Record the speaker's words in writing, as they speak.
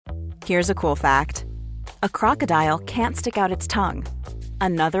Here's a cool fact. A crocodile can't stick out its tongue.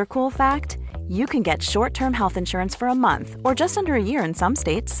 Another cool fact, you can get short-term health insurance for a month or just under a year in some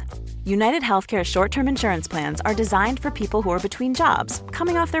states. United Healthcare short-term insurance plans are designed for people who are between jobs,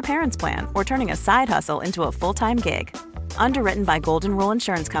 coming off their parents' plan, or turning a side hustle into a full-time gig. Underwritten by Golden Rule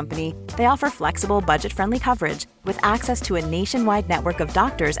Insurance Company, they offer flexible, budget-friendly coverage with access to a nationwide network of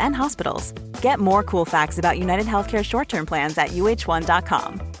doctors and hospitals. Get more cool facts about United Healthcare short-term plans at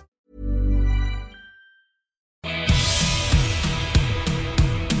uh1.com.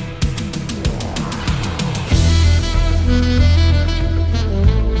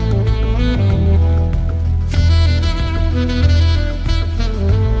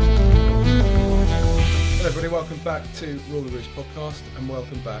 Welcome back to Rule the Roost podcast, and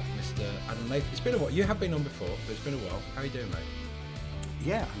welcome back, Mr. Adam Latham. It's been a while. You have been on before, but it's been a while. How are you doing, mate?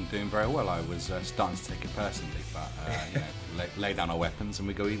 Yeah, I'm doing very well. I was starting to take it personally, but lay down our weapons and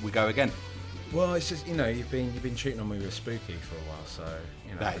we go again. Well, it's just you've been cheating on me with Spooky for a while, so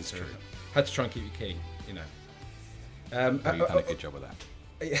that is true. Had to try and keep you keen, Well, you've done a good job of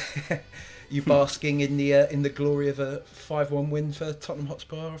that. You basking in the glory of a 5-1 win for Tottenham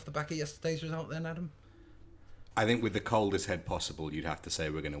Hotspur off the back of yesterday's result, then, Adam? I think with the coldest head possible, you'd have to say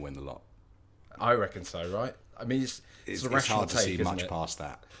we're going to win the lot. I reckon so, right? I mean, it's a rational hard to take, see isn't much it? past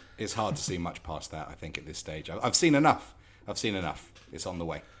that. It's hard to see much past that, I think, at this stage. I've seen enough. It's on the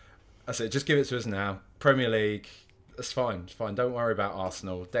way. That's it. Just give it to us now. Premier League, it's fine. It's fine. Don't worry about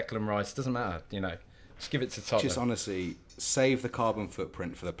Arsenal. Declan Rice, doesn't matter, Just give it to Tottenham. Just honestly, save the carbon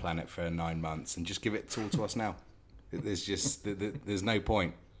footprint for the planet for 9 months and just give it all to us now. There's no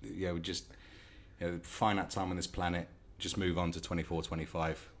point. Yeah, we just... finite time on this planet, just move on to 24,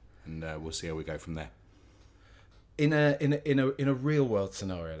 25, and we'll see how we go from there. In a real world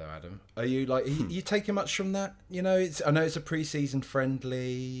scenario, though, Adam, are you are you taking much from that? I know it's a pre-season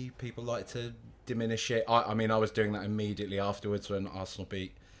friendly. People like to diminish it. I mean, I was doing that immediately afterwards when Arsenal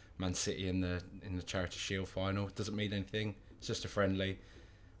beat Man City in the Charity Shield final. It doesn't mean anything. It's just a friendly.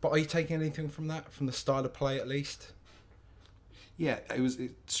 But are you taking anything from that, from the style of play at least? Yeah,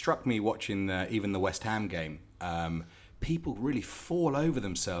 it struck me watching even the West Ham game. People really fall over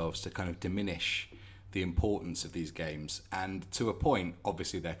themselves to kind of diminish the importance of these games. And to a point,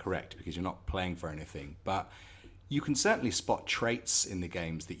 obviously they're correct because you're not playing for anything. But you can certainly spot traits in the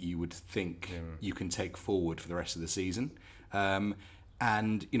games that you would think you can take forward for the rest of the season.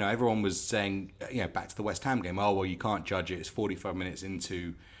 And, everyone was saying, back to the West Ham game, oh, well, you can't judge it. It's 45 minutes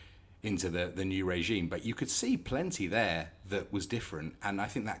into the new regime, but you could see plenty there that was different, and I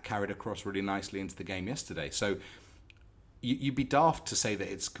think that carried across really nicely into the game yesterday. So you'd be daft to say that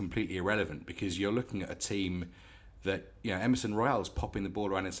it's completely irrelevant because you're looking at a team that Emerson Royal was popping the ball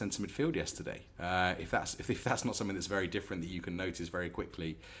around in centre midfield yesterday. If that's not something that's very different that you can notice very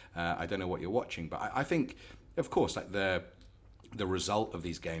quickly, I don't know what you're watching. But I think, of course, like the result of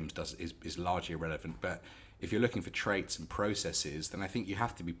these games is largely irrelevant, but if you're looking for traits and processes, then I think you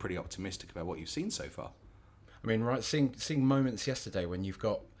have to be pretty optimistic about what you've seen so far. I mean, right, seeing moments yesterday when you've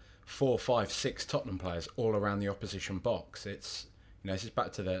got 4, 5, 6 Tottenham players all around the opposition box, it's it's just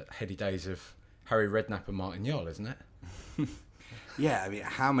back to the heady days of Harry Redknapp and Martin Jol, isn't it? Yeah, I mean,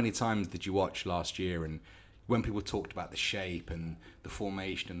 how many times did you watch last year and when people talked about the shape and the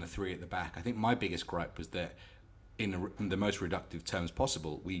formation and the 3 at the back, I think my biggest gripe was that in the most reductive terms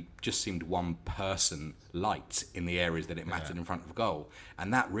possible, we just seemed one person light in the areas that it mattered in front of goal.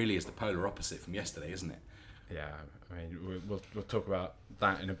 And that really is the polar opposite from yesterday, isn't it? Yeah, I mean, we'll talk about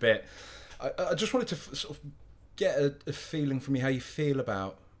that in a bit. I just wanted to sort of get a feeling from you how you feel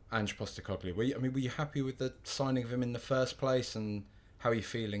about Ange Postecoglou. Were you happy with the signing of him in the first place, and how are you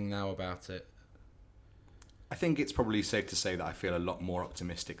feeling now about it? I think it's probably safe to say that I feel a lot more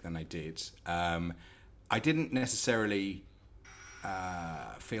optimistic than I did. I didn't necessarily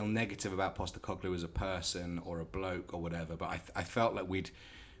feel negative about Postecoglou as a person or a bloke or whatever, but I felt like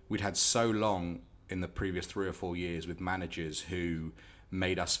we'd had so long in the previous 3 or 4 years with managers who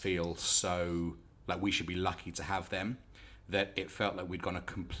made us feel so like we should be lucky to have them, that it felt like we'd gone a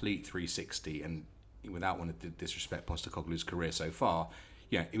complete 360. And without wanting to disrespect Postecoglou's career so far,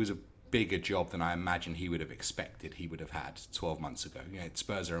 it was a bigger job than I imagine he would have expected he would have had 12 months ago.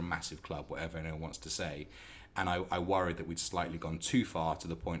 Spurs are a massive club, whatever anyone wants to say. And I worried that we'd slightly gone too far to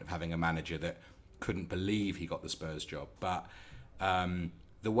the point of having a manager that couldn't believe he got the Spurs job. But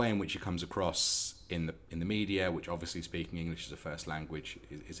the way in which he comes across in the media, which obviously speaking English as a first language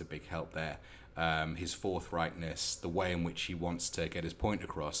is a big help there. His forthrightness, the way in which he wants to get his point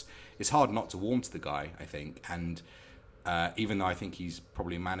across, it's hard not to warm to the guy, I think. And even though I think he's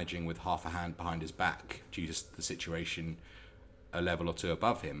probably managing with half a hand behind his back due to the situation a level or two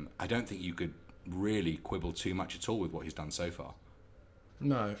above him, I don't think you could really quibble too much at all with what he's done so far.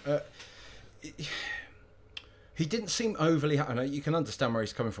 No. He didn't seem overly... I know you can understand where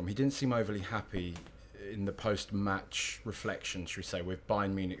he's coming from. He didn't seem overly happy in the post-match reflection, should we say, with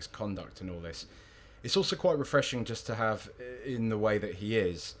Bayern Munich's conduct and all this. It's also quite refreshing just to have, in the way that he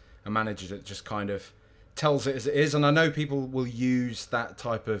is, a manager that just kind of tells it as it is. And I know people will use that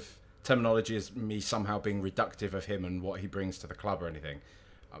type of terminology as me somehow being reductive of him and what he brings to the club or anything.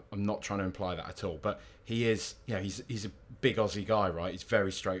 I'm not trying to imply that at all. But he is, he's a big Aussie guy, right? He's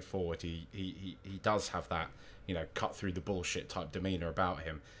very straightforward. He does have that, cut through the bullshit type demeanour about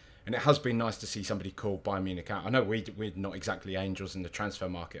him. And it has been nice to see somebody call Bayern Munich out. I know we're not exactly angels in the transfer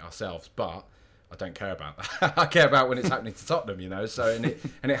market ourselves, but I don't care about that. I care about when it's happening to Tottenham, So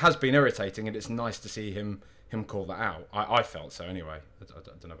and it has been irritating, and it's nice to see him call that out. I felt so anyway. I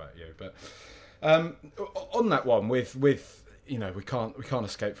don't know about you, but on that one with we can't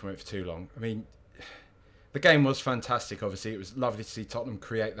escape from it for too long. I mean, the game was fantastic. Obviously, it was lovely to see Tottenham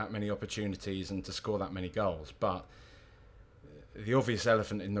create that many opportunities and to score that many goals, but the obvious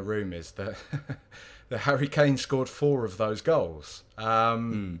elephant in the room is that Harry Kane scored 4 of those goals. I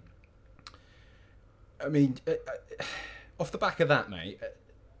mean, off the back of that, mate,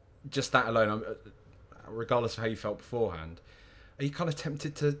 just that alone, regardless of how you felt beforehand, are you kind of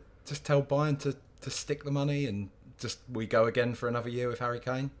tempted to just tell Bayern to stick the money and just we go again for another year with Harry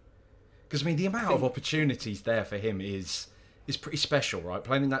Kane? Because, I mean, the amount of opportunities there for him is pretty special, right?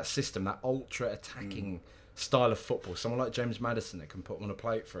 Playing in that system, that ultra-attacking style of football, someone like James Maddison that can put on a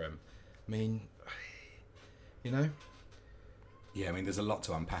plate for him. I mean, Yeah, I mean, there's a lot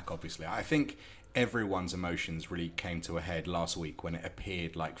to unpack, obviously. I think everyone's emotions really came to a head last week when it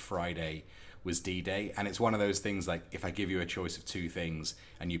appeared like Friday was D-Day. And it's one of those things like, if I give you a choice of 2 things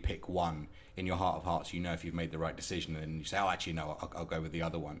and you pick one, in your heart of hearts, if you've made the right decision, and then you say, oh, actually, no, I'll go with the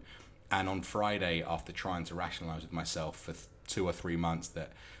other one. And on Friday, after trying to rationalise with myself for 2 or 3 months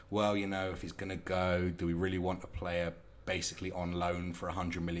that, well, if he's going to go, do we really want a player basically on loan for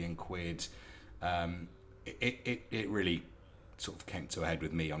 100 million quid? It really sort of came to a head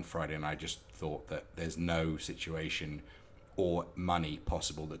with me on Friday, and I just thought that there's no situation or money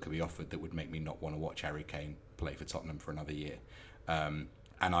possible that could be offered that would make me not want to watch Harry Kane play for Tottenham for another year.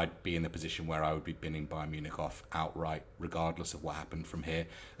 And I'd be in the position where I would be binning Bayern Munich off outright, regardless of what happened from here,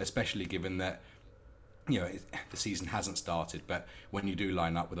 especially given that the season hasn't started, but when you do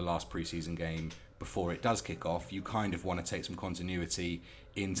line up with the last pre-season game before it does kick off, you kind of want to take some continuity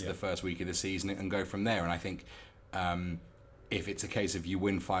into the first week of the season and go from there. And I think if it's a case of you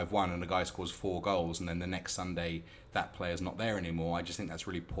win 5-1 and the guy scores 4 goals and then the next Sunday that player's not there anymore, I just think that's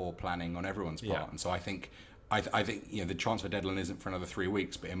really poor planning on everyone's part. And so I think the transfer deadline isn't for another 3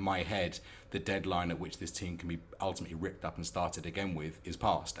 weeks, but in my head, the deadline at which this team can be ultimately ripped up and started again with is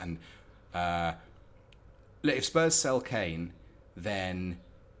past. And if Spurs sell Kane, then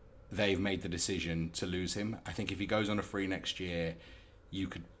they've made the decision to lose him. I think if he goes on a free next year, you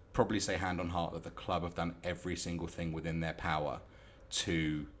could probably say hand on heart that the club have done every single thing within their power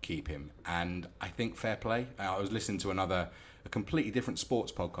to keep him. And I think fair play. I was listening to a completely different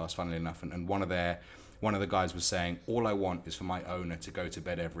sports podcast, funnily enough, and one of the guys was saying, all I want is for my owner to go to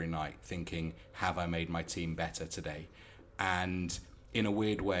bed every night thinking, have I made my team better today? And in a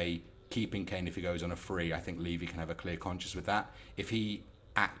weird way, keeping Kane if he goes on a free, I think Levy can have a clear conscience with that. If he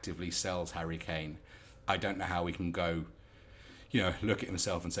actively sells Harry Kane, I don't know how he can go, look at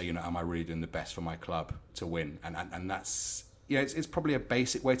himself and say, am I really doing the best for my club to win? And that's, it's probably a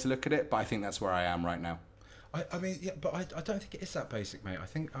basic way to look at it, but I think that's where I am right now. I mean, but I don't think it is that basic, mate. I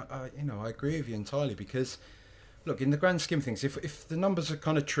think I agree with you entirely because, look, in the grand scheme of things, if the numbers are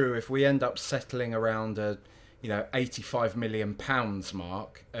kind of true, if we end up settling around a £85 million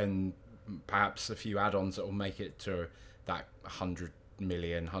mark and perhaps a few add-ons that will make it to that 100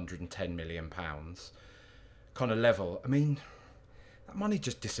 million, 110 million pounds kind of level. I mean, that money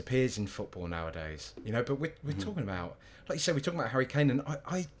just disappears in football nowadays, but we're talking about, like you said, we're talking about Harry Kane, and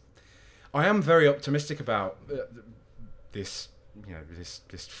I am very optimistic about this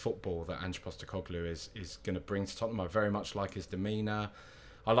football that Ange Postecoglou is going to bring to Tottenham. I very much like his demeanour.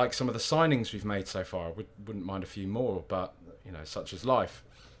 I like some of the signings we've made so far. I wouldn't mind a few more, but such is life.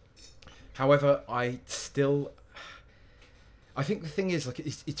 However, I think the thing is, like,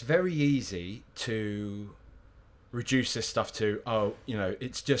 it's very easy to reduce this stuff to,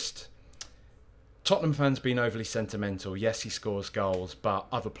 it's just Tottenham fans being overly sentimental. Yes, he scores goals, but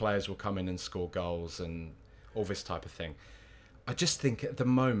other players will come in and score goals and all this type of thing. I just think at the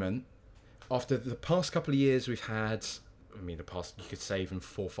moment, after the past couple of years we've had, the past, you could say even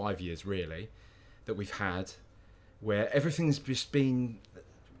 4 or 5 years really, that we've had where everything's just been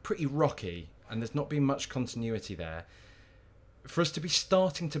pretty rocky and there's not been much continuity there, for us to be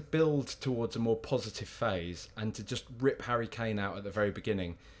starting to build towards a more positive phase and to just rip Harry Kane out at the very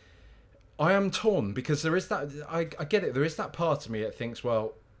beginning, I am torn, because there is that, I get it, there is that part of me that thinks,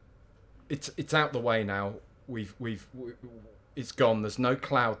 well, it's out the way now, it's gone, there's no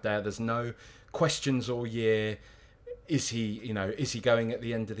cloud there, there's no questions all year. Is he going at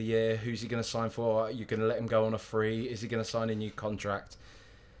the end of the year? Who's he going to sign for? Are you going to let him go on a free? Is he going to sign a new contract?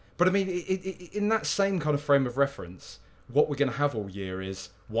 But I mean, in that same kind of frame of reference, what we're going to have all year is,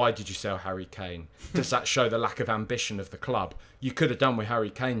 why did you sell Harry Kane? Does that show the lack of ambition of the club? You could have done with Harry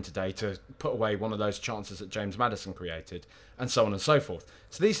Kane today to put away one of those chances that James Maddison created, and so on and so forth.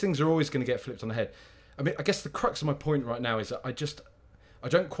 So these things are always going to get flipped on the head. I mean, I guess the crux of my point right now is that I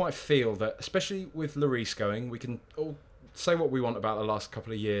don't quite feel that, especially with Lloris going, we can all say what we want about the last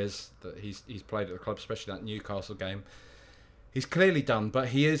couple of years that he's played at the club, especially that Newcastle game. He's clearly done, but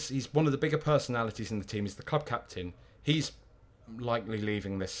he's one of the bigger personalities in the team. He's the club captain. He's likely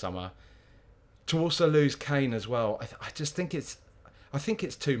leaving this summer. To also lose Kane as well, I just think it's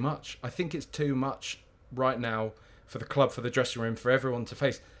too much. I think it's too much right now for the club, for the dressing room, for everyone to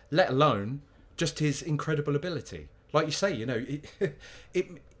face, let alone just his incredible ability. Like you say,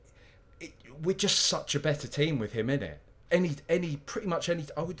 we're just such a better team with him in it. Pretty much any.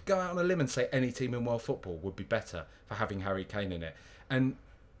 I would go out on a limb and say any team in world football would be better for having Harry Kane in it. And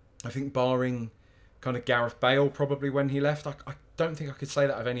I think, barring kind of Gareth Bale probably when he left, I don't think I could say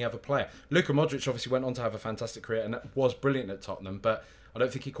that of any other player. Luka Modric obviously went on to have a fantastic career and was brilliant at Tottenham, but I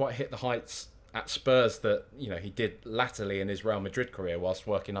don't think he quite hit the heights at Spurs that he did latterly in his Real Madrid career whilst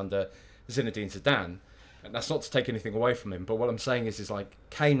working under Zinedine Zidane. And that's not to take anything away from him, but what I'm saying is like,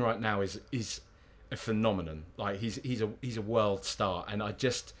 Kane right now is a phenomenon. Like, he's a world star, and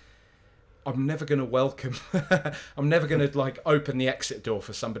I'm never going to welcome. I'm never going to like open the exit door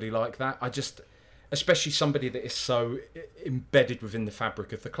for somebody like that. Especially somebody that is so embedded within the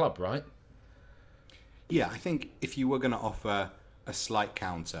fabric of the club, right? Yeah, I think if you were going to offer a slight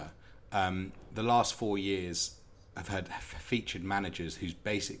counter, the last 4 years have featured managers whose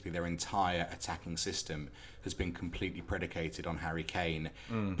basically their entire attacking system has been completely predicated on Harry Kane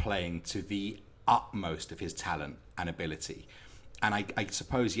playing to the utmost of his talent and ability. And I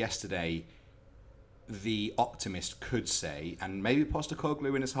suppose yesterday the optimist could say, and maybe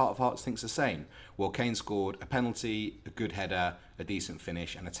Postecoglou in his heart of hearts thinks the same, well, Kane scored a penalty, a good header, a decent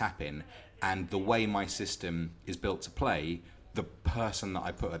finish and a tap-in, and the way my system is built to play, the person that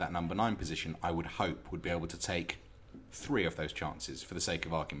I put at that number 9 position, I would hope would be able to take 3 of those chances for the sake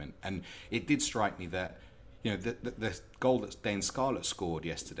of argument. And it did strike me that the goal that Dane Scarlett scored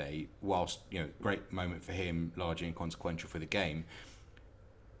yesterday, whilst great moment for him, largely inconsequential for the game,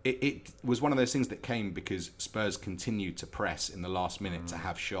 it was one of those things that came because Spurs continued to press in the last minute to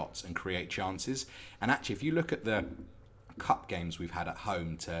have shots and create chances. And actually, if you look at the cup games we've had at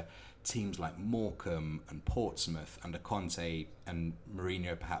home to teams like Morecambe and Portsmouth under Conte and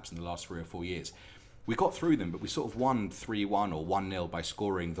Mourinho perhaps in the last 3 or 4 years, we got through them, but we sort of won 3-1 or 1-0 by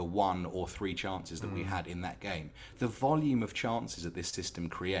scoring the 1 or 3 chances that we had in that game. The volume of chances that this system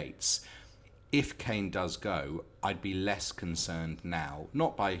creates, if Kane does go, I'd be less concerned now,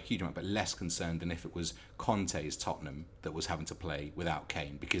 not by a huge amount, but less concerned than if it was Conte's Tottenham that was having to play without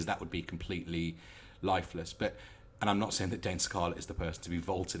Kane, because that would be completely lifeless. And I'm not saying that Dane Scarlett is the person to be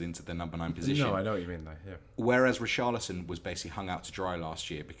vaulted into the number 9 position. No, I know what you mean though, yeah. Whereas Richarlison was basically hung out to dry last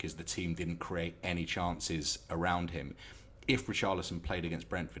year because the team didn't create any chances around him. If Richarlison played against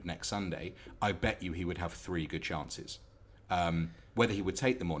Brentford next Sunday, I bet you he would have 3 good chances. Whether he would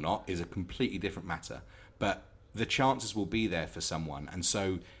take them or not is a completely different matter. But the chances will be there for someone. And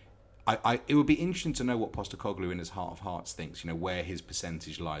so it would be interesting to know what Postecoglou in his heart of hearts thinks, where his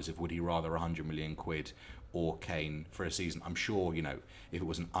percentage lies of would he rather 100 million quid or Kane for a season. I'm sure, if it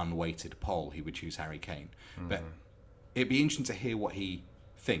was an unweighted poll, he would choose Harry Kane. But it'd be interesting to hear what he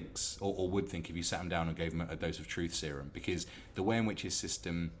thinks or would think if you sat him down and gave him a dose of truth serum, because the way in which his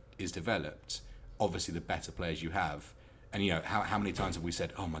system is developed, obviously the better players you have. And how many times have we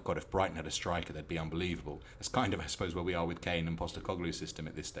said, oh my God, if Brighton had a striker, they'd be unbelievable. That's kind of, I suppose, where we are with Kane and Postecoglou's system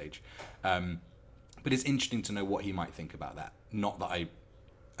at this stage. But it's interesting to know what he might think about that. Not that I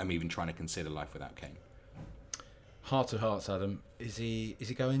am even trying to consider life without Kane. Heart of hearts, Adam. Is he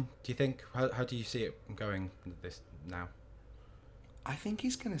going, do you think? How do you see it going this now? I think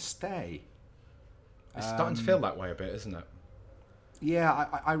he's going to stay. It's starting to feel that way a bit, isn't it? Yeah,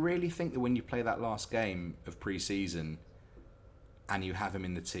 I really think that when you play that last game of pre-season and you have him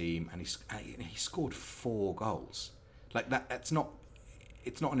in the team and he scored 4 goals. Like it's not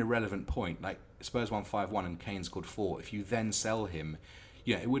an irrelevant point. Like, Spurs won 5-1 and Kane scored 4. If you then sell him,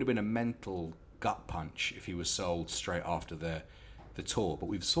 it would have been a mental gut punch if he was sold straight after the tour. But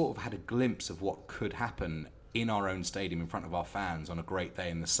we've sort of had a glimpse of what could happen in our own stadium in front of our fans on a great day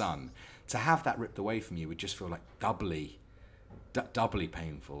in the sun. To have that ripped away from you would just feel like doubly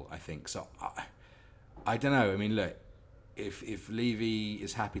painful, I think. So I don't know. I mean, look, if Levy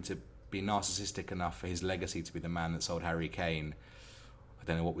is happy to be narcissistic enough for his legacy to be the man that sold Harry Kane, I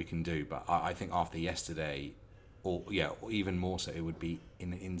don't know what we can do. But I think after yesterday, or even more so, it would be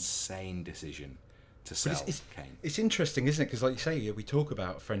an insane decision to sell Kane. It's interesting, isn't it? Because like you say, we talk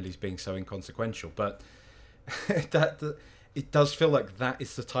about friendlies being so inconsequential, but it does feel like that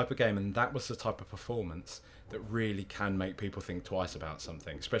is the type of game, and that was the type of performance that really can make people think twice about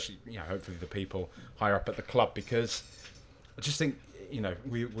something, especially, hopefully the people higher up at the club, because I just think,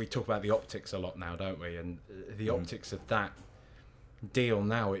 we talk about the optics a lot now, don't we? And the optics of that deal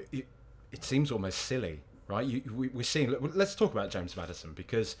now, it seems almost silly, right? We're seeing, let's talk about James Maddison,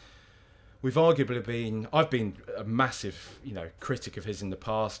 because we've arguably I've been a massive, critic of his in the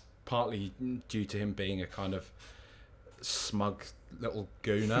past, partly due to him being a kind of smug little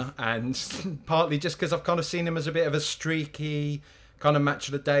gooner, and partly just because I've kind of seen him as a bit of a streaky kind of match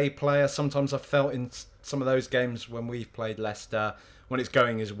of the day player. Sometimes I've felt in some of those games when we've played Leicester, when it's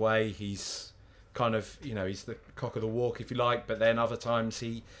going his way, he's kind of, he's the cock of the walk, if you like, but then other times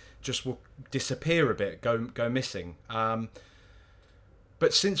he just will disappear a bit, go missing.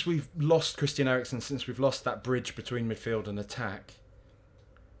 But since we've lost Christian Eriksen, since we've lost that bridge between midfield and attack,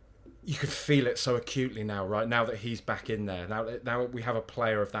 you can feel it so acutely now, right? Now that he's back in there, now we have a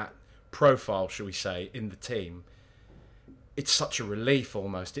player of that profile, shall we say, in the team. It's such a relief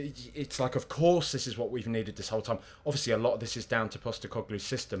almost. It's like, of course, this is what we've needed this whole time. Obviously, a lot of this is down to Postecoglou's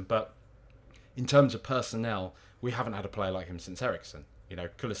system, but in terms of personnel, we haven't had a player like him since Eriksen.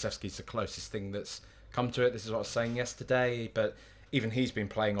 Kulusevski's the closest thing that's come to it. This is what I was saying yesterday, but even he's been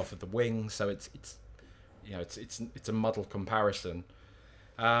playing off of the wing, so it's a muddled comparison.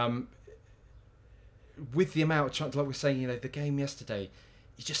 With the amount of chance, like we're saying, the game yesterday,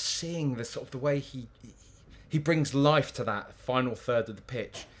 you're just seeing the sort of the way he brings life to that final third of the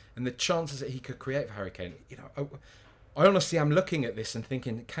pitch, and the chances that he could create for Harry Kane. I honestly am looking at this and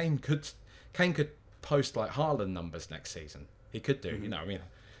thinking Kane could post like Haaland numbers next season. He could do.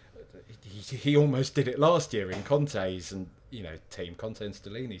 He almost did it last year in Conte's and team, Conte and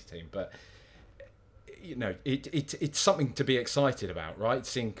Stellini's team, but. It's something to be excited about, right?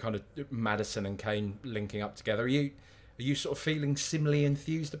 Seeing kind of Maddison and Kane linking up together. Are you sort of feeling similarly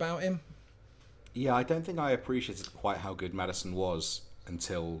enthused about him? Yeah, I don't think I appreciated quite how good Maddison was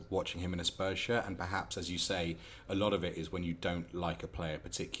until watching him in a Spurs shirt. And perhaps, as you say, a lot of it is when you don't like a player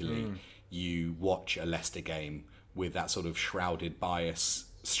particularly, you watch a Leicester game with that sort of shrouded bias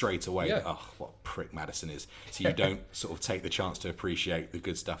straight away. Yeah. Oh, what a prick Maddison is. So you don't sort of take the chance to appreciate the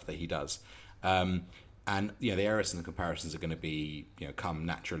good stuff that he does. And the Eriksen comparisons are going to be, come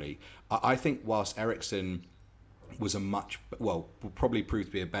naturally. I think whilst Eriksen was will probably prove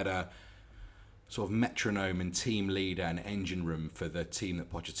to be a better sort of metronome and team leader and engine room for the team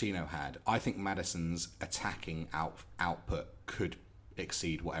that Pochettino had, I think Maddison's attacking output could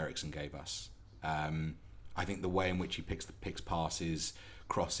exceed what Eriksen gave us. I think the way in which he picks passes,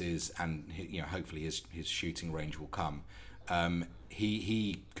 crosses, and hopefully his shooting range will come.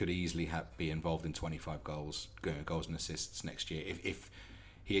 He could easily be involved in 25 goals and assists next year if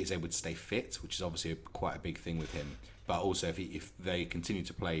he is able to stay fit, which is obviously quite a big thing with him. But also if they continue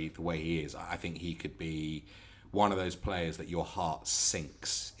to play the way he is, I think he could be one of those players that your heart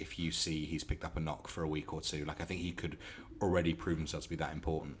sinks if you see he's picked up a knock for a week or two. Like, I think he could already prove himself to be that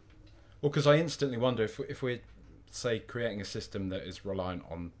important. Well, because I instantly wonder if we're, say, creating a system that is reliant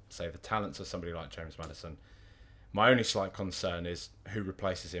on, say, the talents of somebody like James Maddison. My only slight concern is who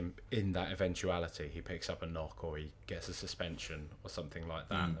replaces him in that eventuality. He picks up a knock or he gets a suspension or something like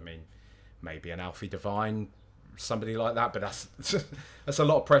that. I mean, maybe an Alfie Devine, somebody like that, but that's a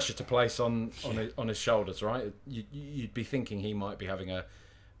lot of pressure to place on his shoulders, right? You'd be thinking he might be having a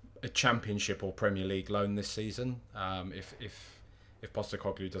Championship or Premier League loan this season if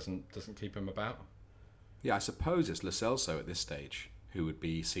Postecoglou doesn't keep him about. Yeah, I suppose it's Lo Celso at this stage who would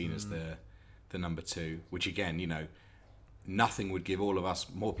be seen as the number two, which again, nothing would give all of us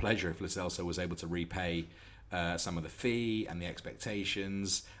more pleasure if Lo Celso was able to repay some of the fee and the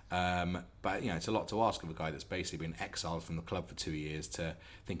expectations. But it's a lot to ask of a guy that's basically been exiled from the club for 2 years to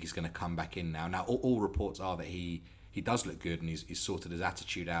think he's going to come back in now. Now, all reports are that he does look good and he's sorted his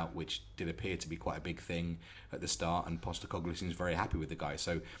attitude out, which did appear to be quite a big thing at the start. And Postecoglou seems very happy with the guy.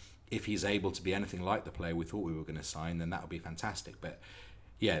 So if he's able to be anything like the player we thought we were going to sign, then that would be fantastic. But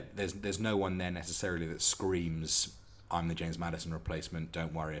yeah, there's no one there necessarily that screams, I'm the James Maddison replacement,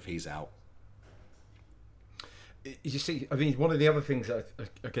 don't worry if he's out. You see, I mean, one of the other things that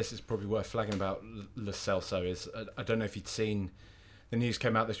I guess is probably worth flagging about Lo Celso is, I don't know if you'd seen, the news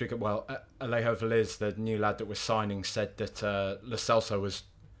came out this week, well, Alejo Veliz, the new lad that we're signing, said that Lo Celso was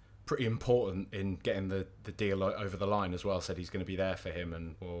pretty important in getting the deal over the line as well, said he's going to be there for him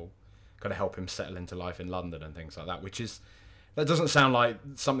and will kind of help him settle into life in London and things like that, that doesn't sound like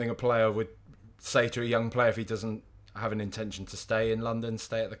something a player would say to a young player if he doesn't have an intention to stay in London,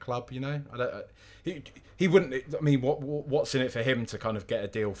 stay at the club, you know? He wouldn't, I mean, what's in it for him to kind of get a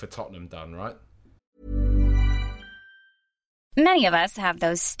deal for Tottenham done, right? Many of us have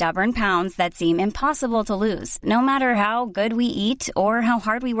those stubborn pounds that seem impossible to lose, no matter how good we eat or how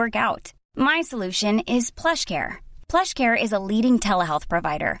hard we work out. My solution is PlushCare. PlushCare is a leading telehealth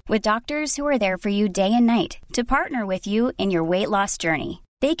provider with doctors who are there for you day and night to partner with you in your weight loss journey.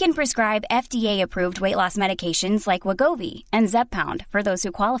 They can prescribe FDA-approved weight loss medications like Wegovy and Zepbound for those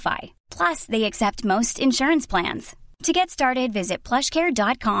who qualify. Plus, they accept most insurance plans. To get started, visit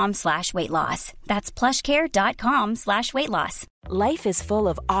plushcare.com/weightloss. That's plushcare.com/weightloss. Life is full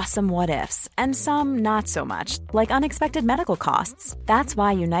of awesome what-ifs, and some not so much, like unexpected medical costs. That's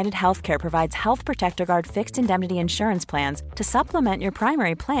why United Healthcare provides Health Protector Guard fixed indemnity insurance plans to supplement your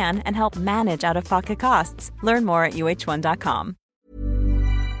primary plan and help manage out-of-pocket costs. Learn more at uh1.com.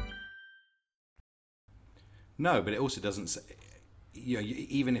 No, but it also doesn't say,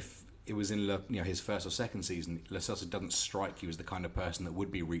 even if it was in his first or second season, Lo Celso doesn't strike you as the kind of person that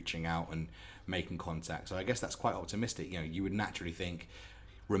would be reaching out and making contact. So I guess that's quite optimistic. You would naturally think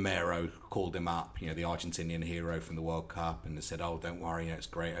Romero called him up, the Argentinian hero from the World Cup, and they said, "Oh, don't worry, it's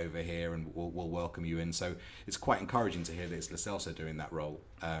great over here, and we'll welcome you in." So it's quite encouraging to hear that it's Lo Celso doing that role,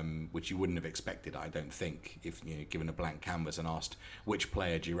 which you wouldn't have expected, I don't think, if given a blank canvas and asked which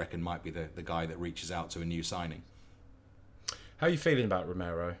player do you reckon might be the guy that reaches out to a new signing. How are you feeling about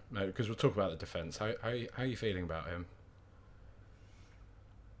Romero? Because we'll talk about the defence. How are you feeling about him?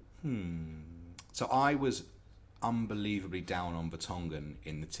 So I was unbelievably down on Vertonghen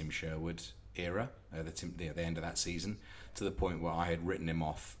in the Tim Sherwood era, the end of that season, to the point where I had written him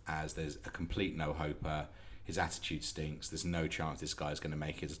off as there's a complete no-hoper. His attitude stinks. There's no chance this guy's going to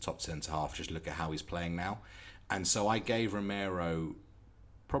make it as a top centre-half. Just look at how he's playing now. And so I gave Romero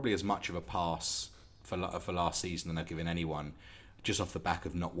probably as much of a pass for last season than I've given anyone, just off the back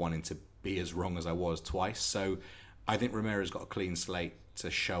of not wanting to be as wrong as I was twice. So I think Romero's got a clean slate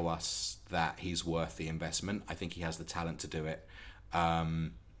to show us that he's worth the investment. I think he has the talent to do it.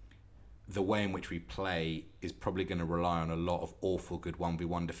 The way in which we play is probably going to rely on a lot of awful good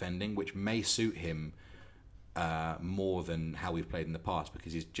 1v1 defending, which may suit him more than how we've played in the past,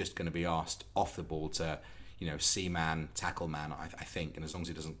 because he's just going to be asked off the ball to, see man, tackle man, I think. And as long as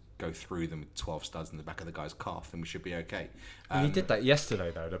he doesn't go through them with 12 studs in the back of the guy's calf, then we should be okay. He did that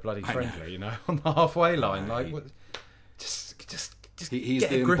yesterday, though, the bloody friendly, on the halfway line. He's get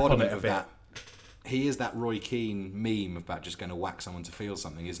the a grip on embodiment it of that. He is that Roy Keane meme about just going to whack someone to feel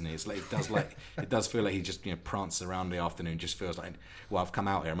something, isn't he? It's like it does feel like he just prances around the afternoon. Just feels like, well, I've come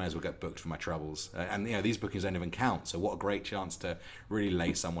out here, I may as well get booked for my troubles. And these bookings don't even count. So what a great chance to really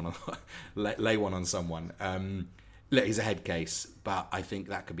lay one on someone. Look, he's a head case, but I think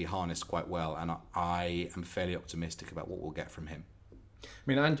that could be harnessed quite well, and I am fairly optimistic about what we'll get from him. I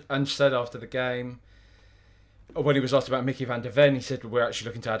mean, Ange said after the game, when he was asked about Mickey van der Ven, he said we're actually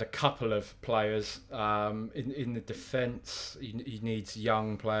looking to add a couple of players in the defence. He needs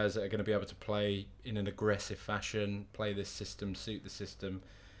young players that are going to be able to play in an aggressive fashion, play this system, suit the system.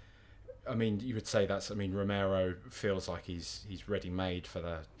 I mean, you would say Romero feels like he's ready-made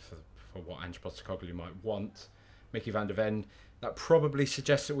for what Ange Postecoglou might want. Mickey van der Ven, that probably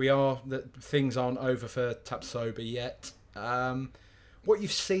suggests that things aren't over for Tapsoba yet. What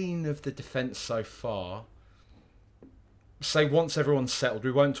you've seen of the defence so far, say once everyone's settled,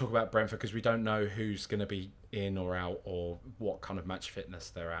 we won't talk about Brentford because we don't know who's going to be in or out or what kind of match fitness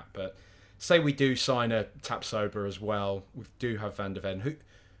they're at. But say we do sign a Tapsoba as well, we do have Van der Ven.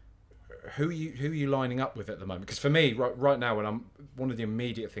 Who are you lining up with at the moment? Because for me, right now, one of the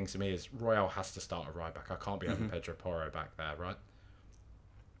immediate things to me is Royale has to start a right back. I can't be having Pedro Porro back there, right?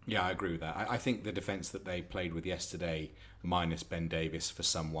 Yeah, I agree with that. I think the defence that they played with yesterday, minus Ben Davies for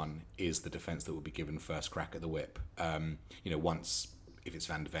someone, is the defence that will be given first crack at the whip. Once, if it's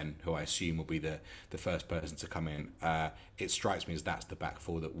Van der Ven, who I assume will be the first person to come in, it strikes me as that's the back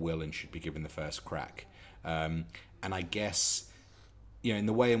four that will and should be given the first crack. And I guess, in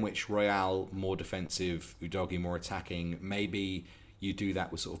the way in which Royale, more defensive, Udogie more attacking, maybe you do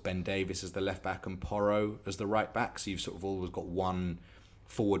that with sort of Ben Davies as the left back and Porro as the right back, so you've sort of always got one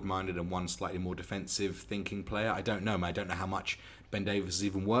forward-minded and one slightly more defensive-thinking player. I don't know. I don't know how much Ben Davies has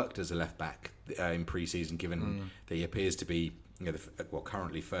even worked as a left-back in pre-season, given that he appears to be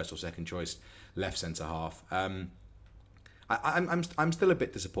currently first or second choice left centre-half. I'm still a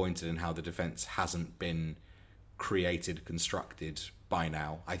bit disappointed in how the defence hasn't been created, constructed by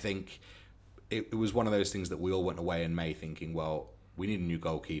now. I think it was one of those things that we all went away in May thinking, well, we need a new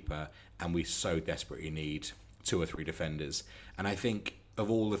goalkeeper and we so desperately need 2 or 3 defenders. And I think of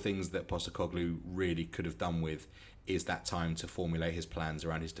all the things that Postecoglou really could have done with is that time to formulate his plans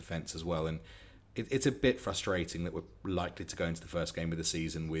around his defence as well. And it's a bit frustrating that we're likely to go into the first game of the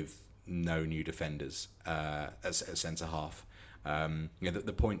season with no new defenders as centre half.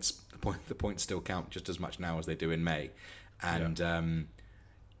 The points still count just as much now as they do in May. And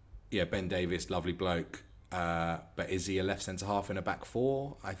Ben Davies, lovely bloke. But is he a left centre half in a back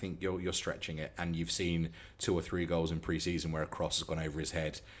four? I think you're stretching it, and you've seen 2 or 3 goals in pre-season where a cross has gone over his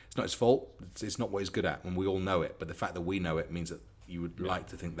head. It's not his fault. It's not what he's good at, and we all know it. But the fact that we know it means that you would like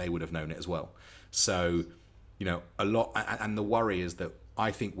to think they would have known it as well. So, a lot. And the worry is that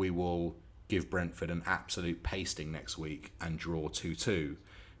I think we will give Brentford an absolute pasting next week and draw 2-2,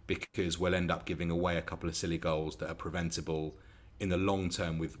 because we'll end up giving away a couple of silly goals that are preventable in the long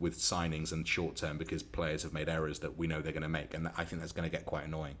term with signings, and short term because players have made errors that we know they're going to make, and I think that's going to get quite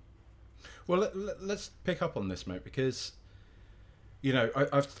annoying. Well, let's pick up on this, mate, because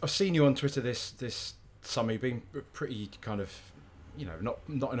I've seen you on Twitter this summer. You've been pretty kind of not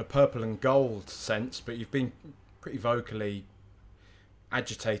in a purple and gold sense, but you've been pretty vocally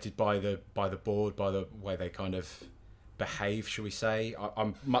agitated by the board, by the way they kind of behave, shall we say.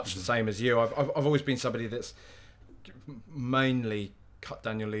 I'm much the same as you. I've always been somebody that's mainly cut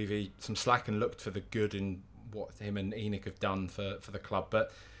Daniel Levy some slack and looked for the good in what him and Enoch have done for the club.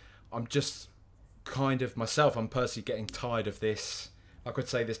 But I'm just kind of myself, I'm personally getting tired of this, I could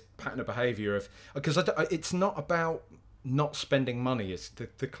say, this pattern of behaviour because it's not about not spending money. It's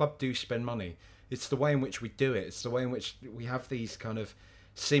the club do spend money. It's the way in which we do it. It's the way in which we have these kind of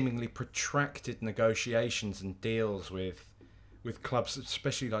seemingly protracted negotiations and deals with clubs,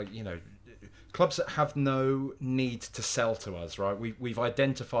 especially clubs that have no need to sell to us, right? We've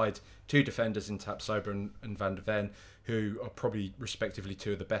identified 2 defenders in Tapsoba and Van der Ven, who are probably respectively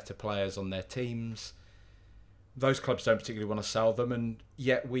 2 of the better players on their teams. Those clubs don't particularly want to sell them, and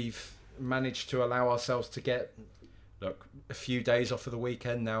yet we've managed to allow ourselves to get a few days off of the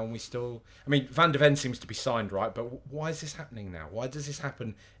weekend now, and we still... I mean, Van der Ven seems to be signed, right? But why is this happening now? Why does this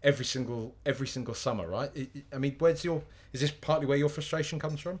happen every single summer, right? I mean, is this partly where your frustration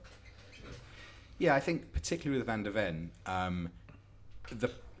comes from? Yeah, I think particularly with Van der Ven,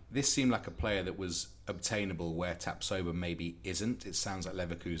 this seemed like a player that was obtainable where Tapsoba maybe isn't. It sounds like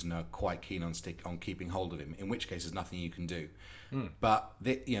Leverkusen are quite keen on keeping hold of him, in which case there's nothing you can do. But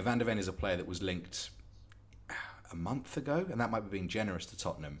Van der Ven is a player that was linked a month ago, and that might be being generous to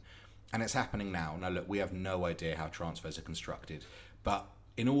Tottenham. And it's happening now. Now, look, we have no idea how transfers are constructed, but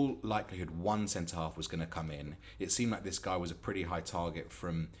in all likelihood, one centre-half was going to come in. It seemed like this guy was a pretty high target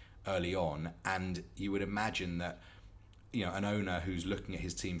from early on, and you would imagine that an owner who's looking at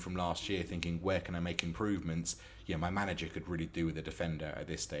his team from last year thinking, where can I make improvements? My manager could really do with a defender at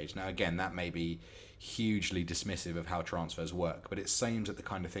this stage. Now again, that may be hugely dismissive of how transfers work, but it seems like the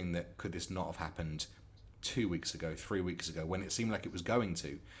kind of thing that could this not have happened 2 weeks ago, 3 weeks ago, when it seemed like it was going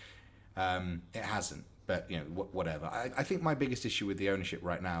to. It hasn't, but whatever. I think my biggest issue with the ownership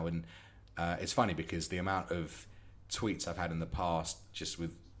right now, and it's funny because the amount of tweets I've had in the past just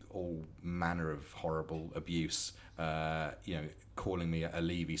with all manner of horrible abuse, calling me a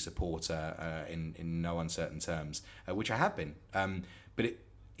Levy supporter in no uncertain terms, which I have been. But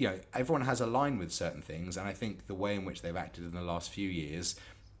everyone has a line with certain things, and I think the way in which they've acted in the last few years,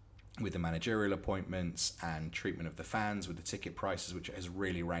 with the managerial appointments and treatment of the fans, with the ticket prices, which has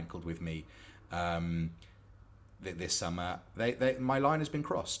really rankled with me this summer, my line has been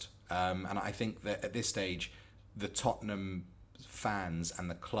crossed. And I think that at this stage, the Tottenham fans and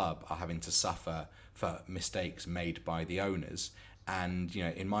the club are having to suffer for mistakes made by the owners. And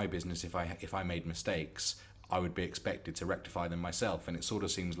in my business, if I made mistakes, I would be expected to rectify them myself. And it sort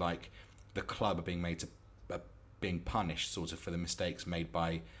of seems like the club are being punished sort of for the mistakes made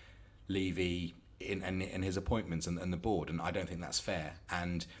by Levy in his appointments and the board, and I don't think that's fair.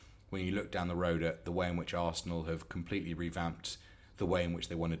 And when you look down the road at the way in which Arsenal have completely revamped the way in which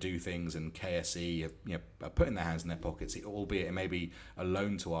they want to do things, and KSE are putting their hands in their pockets, albeit it may be a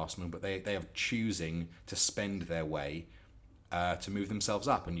loan to Arsenal, but they are choosing to spend their way to move themselves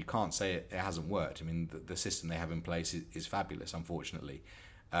up, and you can't say it hasn't worked. I mean, the system they have in place is fabulous, unfortunately.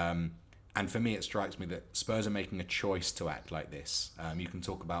 And for me, it strikes me that Spurs are making a choice to act like this. You can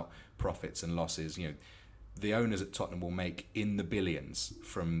talk about profits and losses. The owners at Tottenham will make in the billions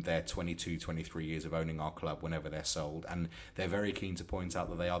from their 22, 23 years of owning our club whenever they're sold. And they're very keen to point out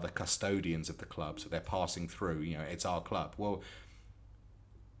that they are the custodians of the club. So they're passing through, it's our club. Well,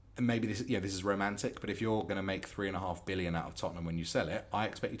 maybe this is romantic, but if you're going to make $3.5 billion out of Tottenham when you sell it, I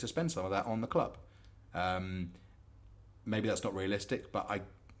expect you to spend some of that on the club. Maybe that's not realistic, but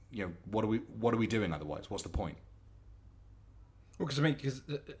what are we doing otherwise? What's the point? Well, because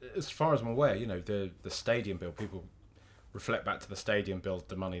as far as I'm aware, the stadium bill, people reflect back to the stadium bill,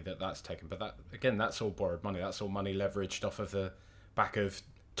 the money that's taken, but that's all borrowed money. That's all money leveraged off of the back of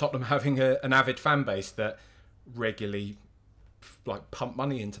Tottenham having an avid fan base that regularly pump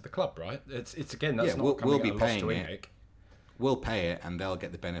money into the club, right? It's again, that's not coming at a loss to ENIC. We'll pay it, and they'll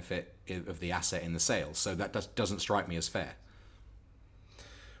get the benefit of the asset in the sale. So that doesn't strike me as fair.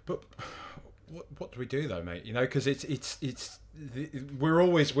 But what do we do though, mate? Because we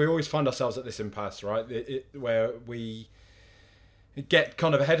always find ourselves at this impasse, right? Where we get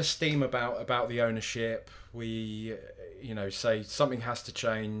kind of a head of steam about the ownership. We say something has to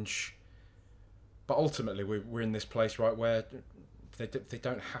change, but ultimately we're in this place, right, where they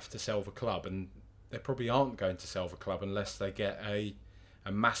don't have to sell the club, and they probably aren't going to sell the club unless they get a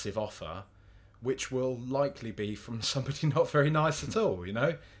massive offer, which will likely be from somebody not very nice at all,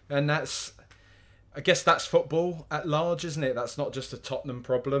 and I guess that's football at large, isn't it? That's not just a Tottenham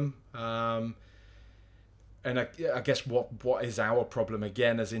problem. And I guess what is our problem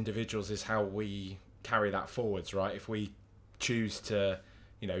again as individuals is how we carry that forwards, right? If we choose to,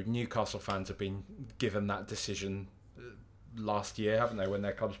 Newcastle fans have been given that decision last year, haven't they, when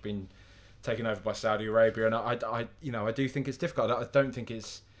their club's been taken over by Saudi Arabia, and I do think it's difficult. I don't think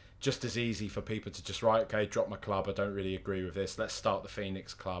it's just as easy for people to just drop my club. I don't really agree with this. Let's start the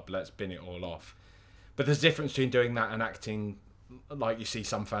Phoenix Club. Let's bin it all off. But there's a difference between doing that and acting like you see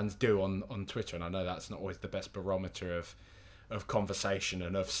some fans do on Twitter, and I know that's not always the best barometer of conversation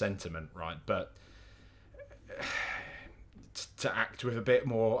and of sentiment, right? But to act with a bit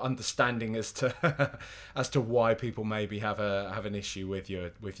more understanding as to why people maybe have an issue with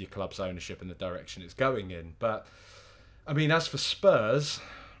your club's ownership and the direction it's going in. But as for Spurs,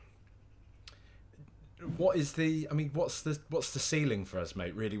 what's the ceiling for us,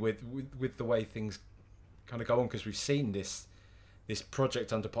 mate? Really, with the way things kind of go on, because we've seen this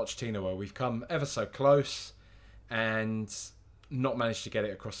project under Pochettino where we've come ever so close and not managed to get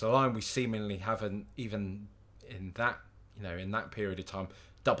it across the line. We seemingly haven't even in that period of time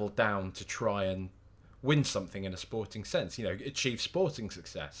doubled down to try and win something in a sporting sense, achieve sporting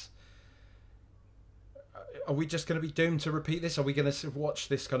success. Are we just going to be doomed to repeat this? Are we going to watch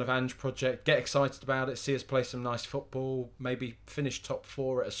this kind of Ange project, get excited about it, see us play some nice football, maybe finish top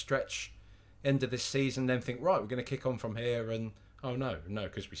 4 at a stretch end of this season, then think, right, we're going to kick on from here, and no,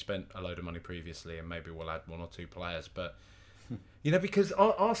 because we spent a load of money previously and maybe we'll add 1 or 2 players. But because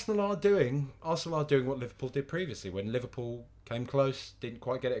Arsenal are doing what Liverpool did previously. When Liverpool came close, didn't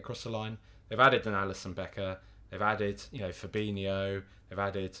quite get it across the line, they've added an Alisson Becker, they've added Fabinho, they've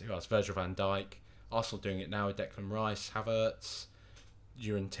added Virgil van Dijk. Arsenal doing it now with Declan Rice, Havertz,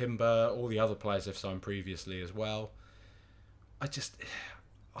 Jurgen Timber, all the other players they've signed previously as well. Are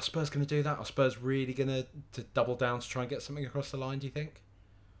Spurs going to do that? Are Spurs really going to double down to try and get something across the line, do you think?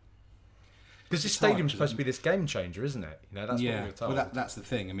 Because this stadium's supposed to be this game changer, isn't it? That's what we were told. Well, that's the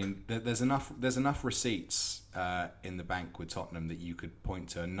thing. There's enough receipts in the bank with Tottenham that you could point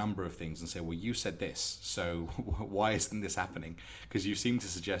to a number of things and say, well, you said this, so why isn't this happening? Because you seem to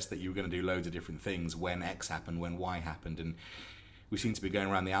suggest that you were going to do loads of different things when X happened, when Y happened, and we seem to be going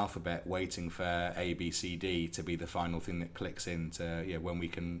around the alphabet waiting for A, B, C, D to be the final thing that clicks into when we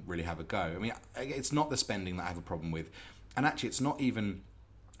can really have a go. It's not the spending that I have a problem with, and actually it's not even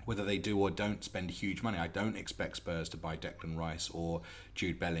whether they do or don't spend huge money. I don't expect Spurs to buy Declan Rice or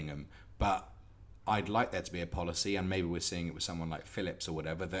Jude Bellingham, but I'd like there to be a policy, and maybe we're seeing it with someone like Phillips or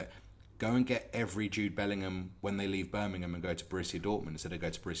whatever, that go and get every Jude Bellingham when they leave Birmingham and go to Borussia Dortmund instead of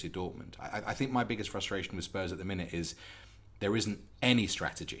go to Borussia Dortmund. I think my biggest frustration with Spurs at the minute is there isn't any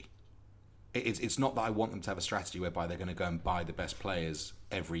strategy. It's not that I want them to have a strategy whereby they're going to go and buy the best players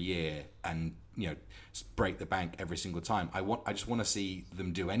every year and break the bank every single time. I just want to see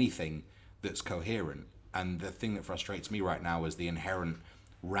them do anything that's coherent. And the thing that frustrates me right now is the inherent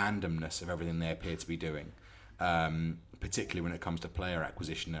randomness of everything they appear to be doing, particularly when it comes to player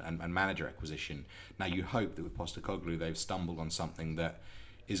acquisition and manager acquisition. Now, you hope that with Postecoglou they've stumbled on something that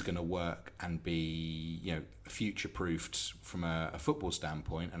is going to work and be future-proofed from a football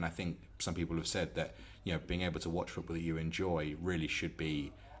standpoint. And I think some people have said that being able to watch football that you enjoy really should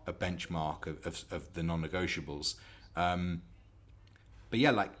be a benchmark of the non-negotiables. But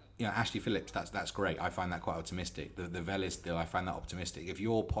yeah, like, you know, Ashley Phillips, that's great. I find that quite optimistic. The Velis deal, I find that optimistic. If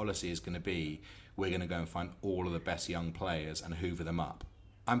your policy is going to be, we're going to go and find all of the best young players and hoover them up,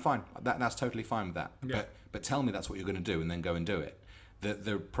 I'm fine. That's totally fine with that. Yeah. But tell me that's what you're going to do, and then go and do it.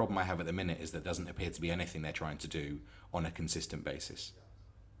 The problem I have at the minute is that there doesn't appear to be anything they're trying to do on a consistent basis.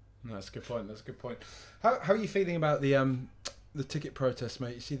 No, that's a good point. How are you feeling about the ticket protest,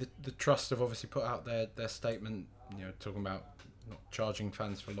 mate? You see the Trust have obviously put out their statement, you know, talking about not charging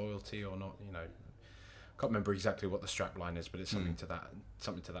fans for loyalty or not, you know. Can't remember exactly what the strap line is, but it's something to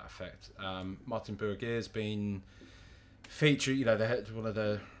that effect. Martin Bourguier's been featured, you know, one of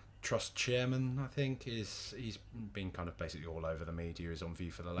the Trust chairman, I think, he's been kind of basically all over the media. He was on View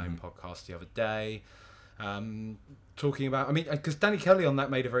for the Lane podcast the other day, talking about, I mean, because Danny Kelly on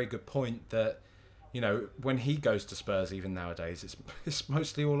that made a very good point that, you know, when he goes to Spurs, even nowadays, it's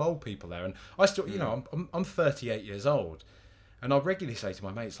mostly all old people there. And I still, you know, I'm 38 years old, and I regularly say to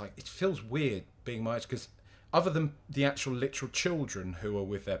my mates, like, it feels weird being my age, because other than the actual literal children who are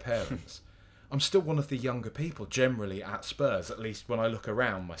with their parents, I'm still one of the younger people generally at Spurs. At least when I look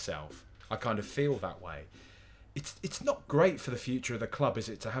around myself, I kind of feel that way. It's not great for the future of the club, is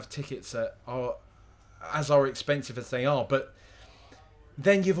it, to have tickets that are expensive as they are? But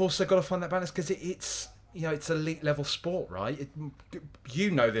then you've also got to find that balance, because it's, you know, it's elite level sport, right?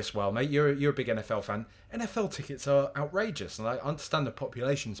 You know this well, mate. You're a big NFL fan. NFL tickets are outrageous, and I understand the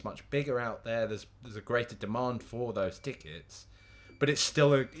population's much bigger out there. There's a greater demand for those tickets, but it's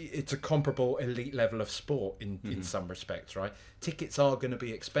still a comparable elite level of sport in some respects, right? Tickets are going to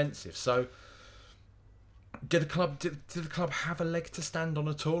be expensive. So, do the club have a leg to stand on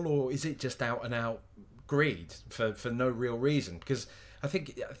at all, or is it just out and out greed for no real reason? Because I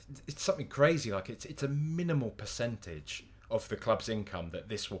think it's something crazy, like it's a minimal percentage of the club's income that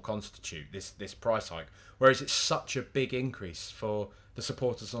this will constitute, this price hike, whereas it's such a big increase for the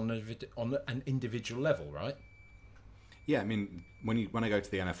supporters on an individual level, right? Yeah, I mean, when I go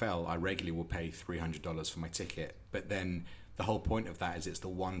to the NFL, I regularly will pay $300 for my ticket, but then the whole point of that is it's the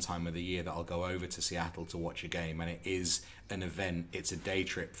one time of the year that I'll go over to Seattle to watch a game, and it is an event. It's a day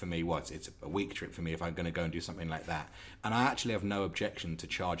trip for me. It's a week trip for me if I'm going to go and do something like that. And I actually have no objection to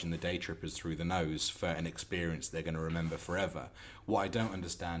charging the day trippers through the nose for an experience they're going to remember forever. What I don't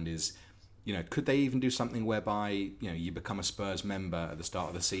understand is, you know, could they even do something whereby, you know, you become a Spurs member at the start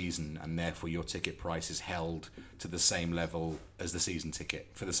of the season and therefore your ticket price is held to the same level as the season ticket,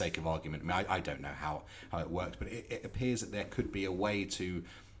 for the sake of argument? I mean, I don't know how it works, but it appears that there could be a way to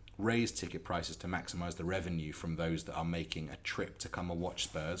raise ticket prices to maximise the revenue from those that are making a trip to come and watch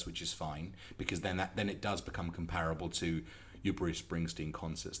Spurs, which is fine, because then it does become comparable to your Bruce Springsteen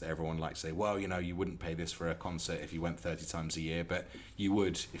concerts that everyone likes to say, well, you know, you wouldn't pay this for a concert if you went 30 times a year, but you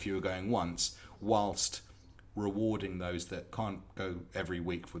would if you were going once, whilst rewarding those that can't go every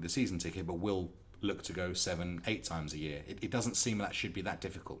week for the season ticket but will look to go 7-8 times a year. It doesn't seem that should be that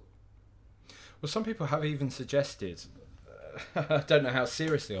difficult. Well, some people have even suggested, I don't know how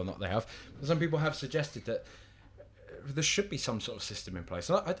seriously or not they have, but some people have suggested that there should be some sort of system in place.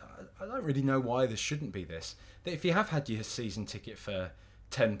 And I don't really know why there shouldn't be this. That if you have had your season ticket for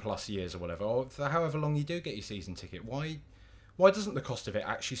 10 plus years or whatever, or for however long you do get your season ticket, why doesn't the cost of it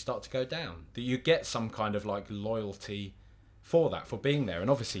actually start to go down? That you get some kind of like loyalty for that, for being there.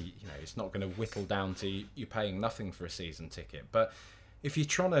 And obviously, you know, it's not going to whittle down to you paying nothing for a season ticket. But if you're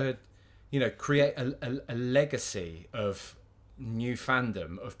trying to, you know, create a legacy of new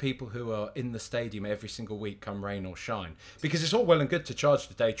fandom, of people who are in the stadium every single week, come rain or shine, because it's all well and good to charge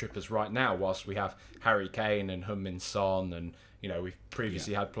the day trippers right now whilst we have Harry Kane and Heung-min Son, and, you know, we've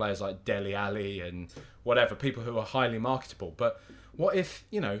previously had players like Dele Alli and whatever, people who are highly marketable. But what if,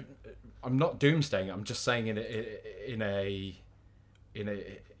 you know, I'm not doomsdaying, I'm just saying in a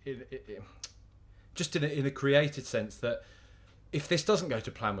created sense, that if this doesn't go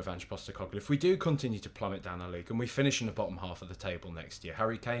to plan with Ange Postecoglou, if we do continue to plummet down the league and we finish in the bottom half of the table next year,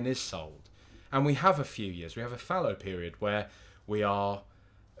 Harry Kane is sold, and we have a few years, we have a fallow period where we are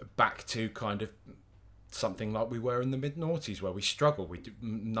back to kind of something like we were in the mid-noughties, where we struggle,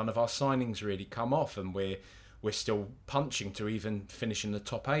 none of our signings really come off, and we're still punching to even finish in the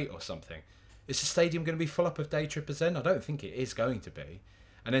top 8 or something. Is the stadium going to be full up of day trippers then? I don't think it is going to be.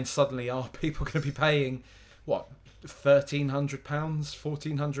 And then suddenly are people going to be paying, what, £1,300,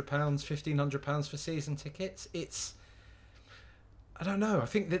 £1,400, £1,500 for season tickets? I don't know. I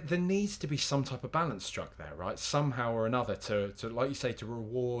think that there needs to be some type of balance struck there, right? Somehow or another to like you say, to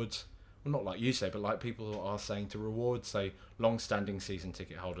reward, well, not like you say, but like people are saying, to reward, say, long-standing season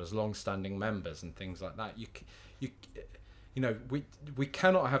ticket holders, long-standing members and things like that. we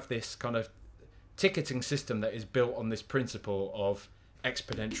cannot have this kind of ticketing system that is built on this principle of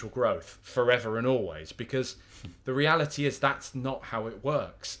exponential growth forever and always, because the reality is that's not how it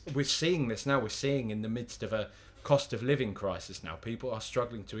works. We're seeing this now. We're seeing in the midst of a cost of living crisis now, people are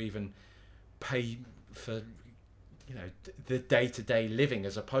struggling to even pay for the day-to-day living,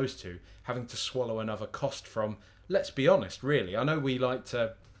 as opposed to having to swallow another cost from, let's be honest, really. I know we like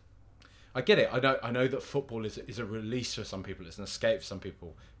to, I get it. I know that football is a release for some people. It's an escape for some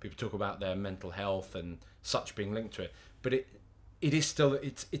people. People talk about their mental health and such being linked to it. But it is still,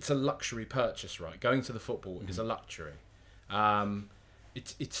 it's a luxury purchase, right? Going to the football is a luxury.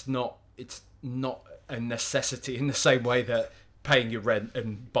 It's not a necessity in the same way that paying your rent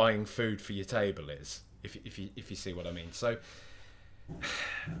and buying food for your table is, if you see what I mean. So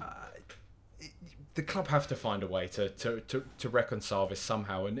the club have to find a way to reconcile this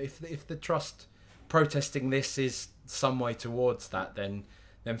somehow, and if the trust protesting this is some way towards that, then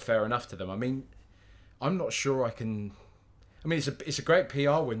fair enough to them. I mean, I'm not sure it's a great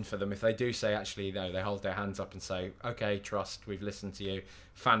PR win for them if they do say, actually, they hold their hands up and say, okay, trust, we've listened to you.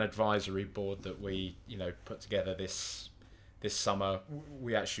 Fan advisory board that we put together this summer,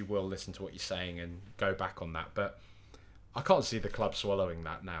 we actually will listen to what you're saying and go back on that. But I can't see the club swallowing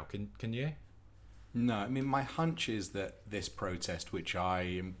that now. Can you? No, I mean, my hunch is that this protest, which I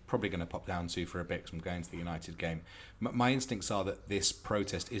am probably going to pop down to for a bit because I'm going to the United game, my instincts are that this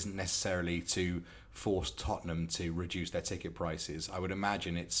protest isn't necessarily to force Tottenham to reduce their ticket prices. I would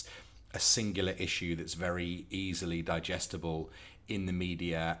imagine it's a singular issue that's very easily digestible in the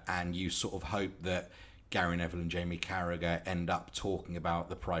media, and you sort of hope that Gary Neville and Jamie Carragher end up talking about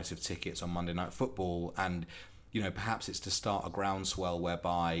the price of tickets on Monday Night Football, and perhaps it's to start a groundswell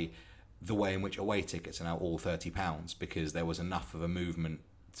whereby the way in which away tickets are now all £30 because there was enough of a movement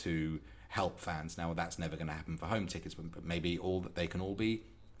to help fans. Now that's never going to happen for home tickets, but maybe they can all be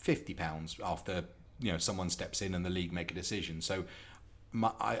 £50 after someone steps in and the league make a decision. So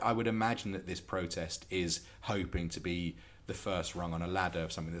I would imagine that this protest is hoping to be the first rung on a ladder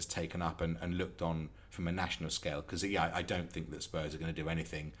of something that's taken up and looked on from a national scale. Because I don't think that Spurs are going to do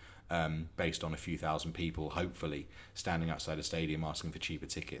anything based on a few thousand people, hopefully, standing outside a stadium asking for cheaper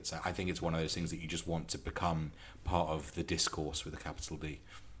tickets. I think it's one of those things that you just want to become part of the discourse with a capital D.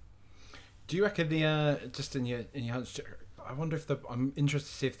 Do you reckon just in your hunch, I wonder if I'm interested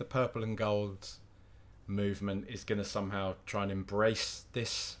to see if the purple and gold movement is going to somehow try and embrace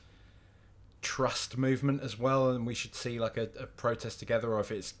this trust movement as well, and we should see like a protest together, or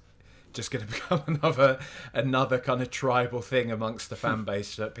if it's just going to become another kind of tribal thing amongst the fan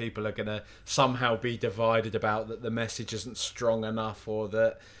base that people are going to somehow be divided about, that the message isn't strong enough, or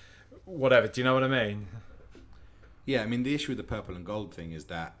that whatever. Do you know what I mean? Yeah, I mean, the issue with the purple and gold thing is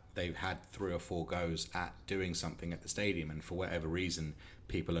that they've had 3 or 4 goes at doing something at the stadium, and for whatever reason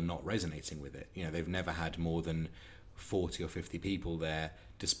people are not resonating with it. They've never had more than 40 or 50 people there,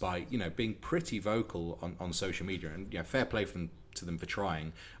 despite being pretty vocal on social media, and fair play to them for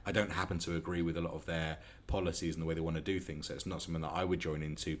trying. I don't happen to agree with a lot of their policies and the way they want to do things, so it's not something that I would join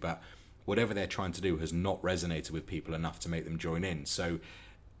into, but whatever they're trying to do has not resonated with people enough to make them join in. So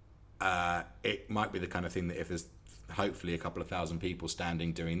it might be the kind of thing that if there's hopefully a couple of thousand people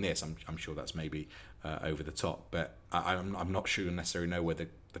standing doing this, I'm sure that's maybe over the top, but I'm not sure you necessarily know where the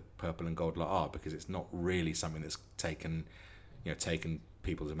purple and gold lot are, because it's not really something that's taken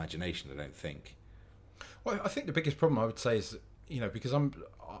people's imagination, I don't think. Well, I think the biggest problem I would say is, because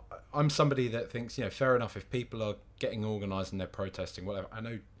I'm somebody that thinks, fair enough, if people are getting organised and they're protesting, whatever. I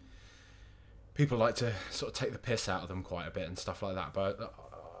know people like to sort of take the piss out of them quite a bit and stuff like that, but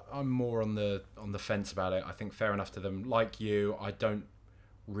I'm more on the fence about it. I think fair enough to them. Like you, I don't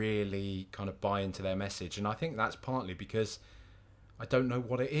really kind of buy into their message, and I think that's partly because I don't know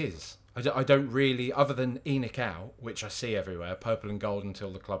what it is. I don't really, other than ENIC out, which I see everywhere, purple and gold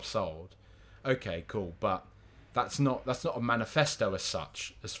until the club's sold. Okay, cool, but that's not a manifesto as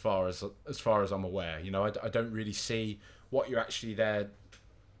such, as far as I'm aware. I don't really see what you're actually there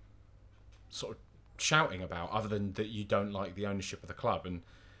sort of shouting about, other than that you don't like the ownership of the club, and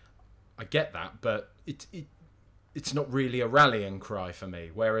I get that, but it's not really a rallying cry for me.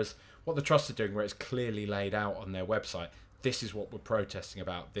 Whereas what the Trust are doing, where it's clearly laid out on their website, this is what we're protesting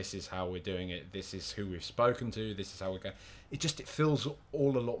about, this is how we're doing it, this is who we've spoken to, this is how we're going. It feels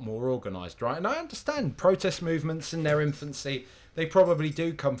all a lot more organised, right? And I understand protest movements in their infancy, they probably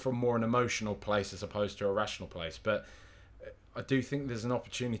do come from more an emotional place as opposed to a rational place. But I do think there's an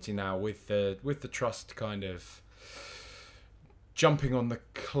opportunity now with the Trust kind of jumping on the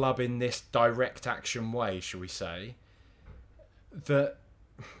club in this direct action way, shall we say, that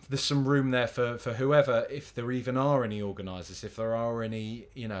there's some room there for whoever, if there even are any organisers, if there are any,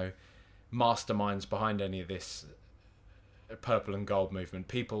 masterminds behind any of this purple and gold movement,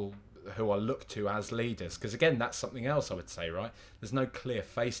 people who are looked to as leaders. Because again, that's something else I would say, right? There's no clear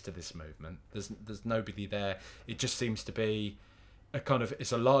face to this movement. There's nobody there. It just seems to be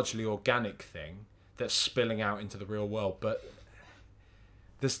it's a largely organic thing that's spilling out into the real world, but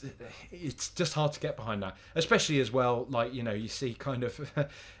it's just hard to get behind that, especially as well, you see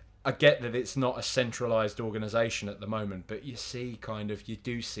I get that it's not a centralized organization at the moment, but you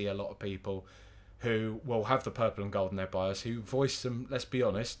do see a lot of people who will have the purple and gold in their bios who voice some, let's be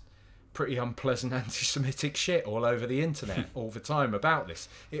honest, pretty unpleasant anti-Semitic shit all over the internet all the time about this.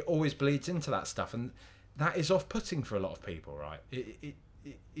 It always bleeds into that stuff, and that is off-putting for a lot of people, right?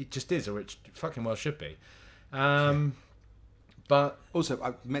 It just is, or it fucking well should be. But also,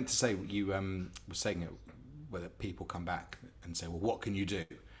 I meant to say, you were saying whether people come back and say, well, what can you do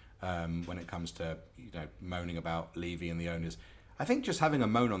when it comes to moaning about Levy and the owners? I think just having a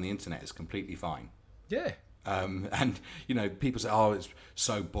moan on the internet is completely fine. Yeah. And people say, oh, it's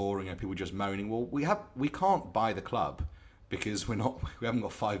so boring, and people just moaning. Well, we can't buy the club because we haven't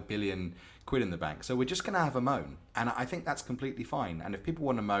got 5 billion quid in the bank, so we're just going to have a moan, and I think that's completely fine. And if people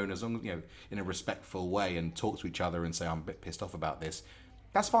want to moan, as long as in a respectful way, and talk to each other and say, I'm a bit pissed off about this,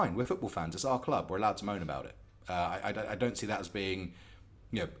 that's fine. We're football fans, it's our club, we're allowed to moan about it. I don't see that as being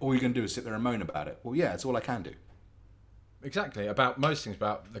all you're going to do is sit there and moan about it. Well, yeah, it's all I can do. Exactly, about most things,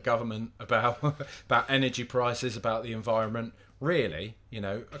 about the government, about energy prices, about the environment. Really,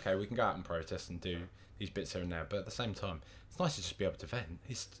 okay, we can go out and protest and do these bits here and there, but at the same time, it's nice to just be able to vent.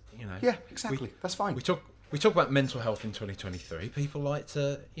 Yeah, exactly. That's fine. We talk about mental health in 2023. People like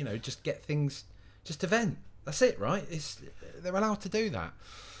to, just get things, just to vent. That's it, right? They're allowed to do that.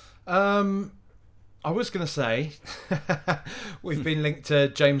 I was going to say we've been linked to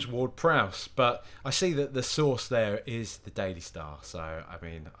James Ward-Prowse, but I see that the source there is the Daily Star. So I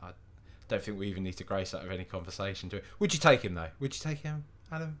mean, I don't think we even need to grace that with any conversation. Would you take him though? Would you take him,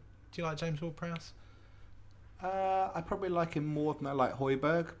 Adam? Do you like James Ward-Prowse? I probably like him more than I like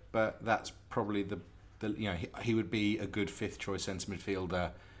Højbjerg, but that's probably the he would be a good fifth choice centre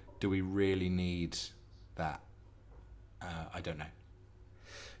midfielder. Do we really need that? I don't know.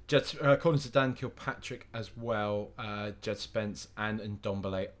 According to Dan Kilpatrick as well, Jed Spence and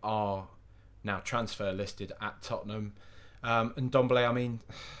Ndombele are now transfer listed at Tottenham. Ndombele, I mean,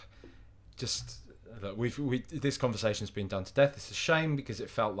 just look, this conversation's been done to death. It's a shame because it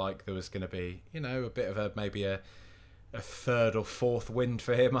felt like there was going to be, a bit of maybe a third or fourth wind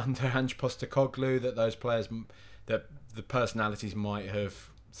for him under Ange Postecoglou. That those players, that the personalities might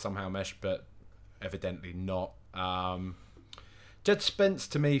have somehow meshed, but evidently not. Jed Spence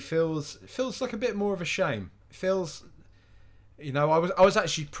to me feels like a bit more of a shame. It feels, I was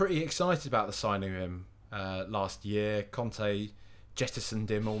actually pretty excited about the signing of him last year. Conte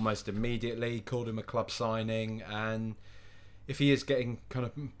jettisoned him almost immediately, called him a club signing, and if he is getting kind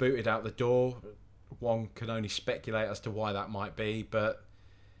of booted out the door, one can only speculate as to why that might be. But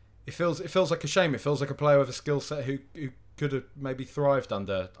it feels like a shame. It feels like a player with a skill set who could have maybe thrived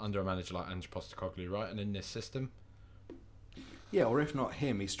under a manager like Ange Postecoglou, right, and in this system. Yeah, or if not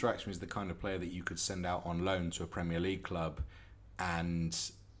him, he strikes me as the kind of player that you could send out on loan to a Premier League club, and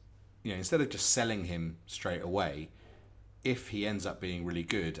instead of just selling him straight away, if he ends up being really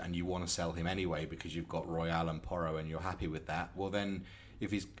good and you want to sell him anyway because you've got Royale and Porro and you're happy with that, well then,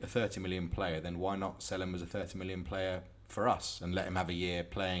 if he's a 30 million player, then why not sell him as a 30 million player for us and let him have a year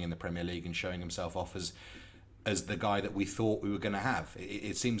playing in the Premier League and showing himself off as the guy that we thought we were going to have.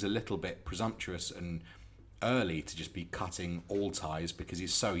 It seems a little bit presumptuous and early to just be cutting all ties because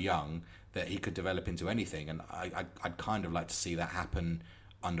he's so young that he could develop into anything, and I'd kind of like to see that happen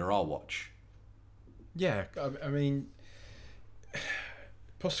under our watch. Yeah, I mean,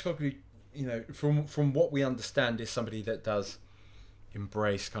 Postecoglou, from what we understand, is somebody that does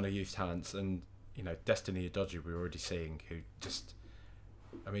embrace kind of youth talents, and Destiny Udogie we're already seeing, who just,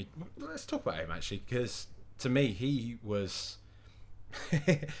 I mean, let's talk about him actually, because to me he was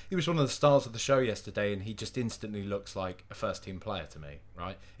one of the stars of the show yesterday, and he just instantly looks like a first team player to me,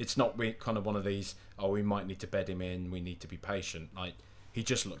 right? It's not kind of one of these, we might need to bed him in, we need to be patient. Like, he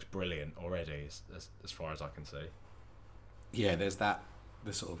just looks brilliant already as far as I can see. Yeah, there's the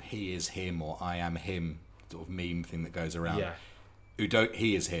sort of he is him or I am him sort of meme thing that goes around. Yeah.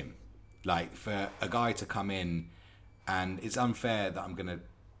 He is him. Like, for a guy to come in, and it's unfair that I'm going to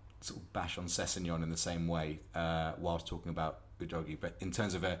sort of bash on Sessegnon in the same way whilst talking about Udogie, but in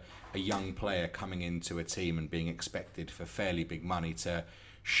terms of a young player coming into a team and being expected for fairly big money to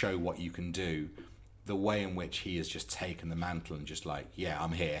show what you can do, the way in which he has just taken the mantle and just like, yeah,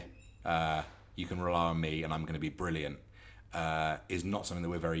 I'm here. You can rely on me, and I'm going to be brilliant. Is not something that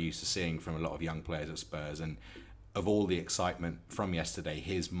we're very used to seeing from a lot of young players at Spurs. And of all the excitement from yesterday,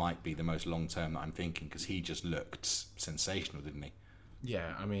 his might be the most long-term that I'm thinking, because he just looked sensational, didn't he?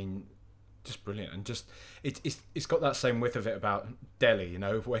 Yeah, I mean, just brilliant. And just it's got that same whiff of it about Delhi, you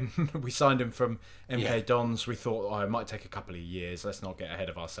know, when we signed him from MK Dons, we thought, oh, it might take a couple of years, let's not get ahead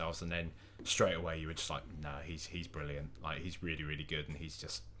of ourselves. And then straight away you were just like, no, he's brilliant. Like, he's really, really good, and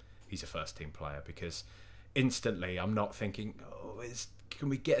he's a first-team player, because instantly I'm not thinking, can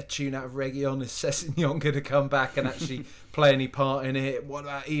we get a tune out of Reguilon? Is Sessegnon going to come back and actually play any part in it? What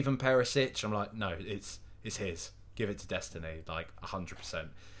about even Perisic? I'm like, no, it's his. Give it to destiny, like 100%. And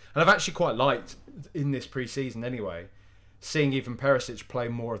I've actually quite liked, in this pre-season anyway, seeing even Perisic play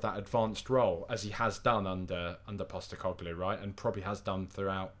more of that advanced role, as he has done under Postecoglou, right? And probably has done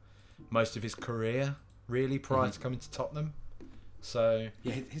throughout most of his career, really, prior to coming to Tottenham. So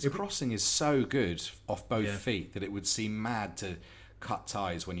yeah, his crossing is so good off both feet that it would seem mad to cut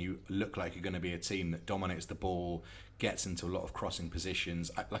ties when you look like you're going to be a team that dominates the ball, gets into a lot of crossing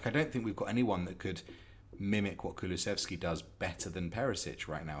positions. I don't think we've got anyone that could mimic what Kulusevski does better than Perisic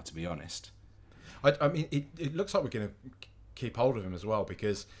right now, to be honest. I mean, it looks like we're going to keep hold of him as well,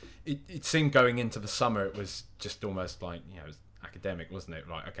 because it seemed going into the summer it was just almost like, you know, it was academic, wasn't it?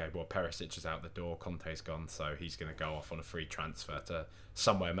 Like, okay, well, Perisic is out the door, Conte's gone, so he's going to go off on a free transfer to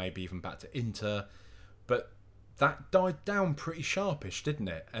somewhere, maybe even back to Inter. But that died down pretty sharpish, didn't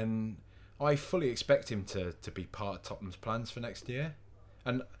it? And I fully expect him to be part of Tottenham's plans for next year.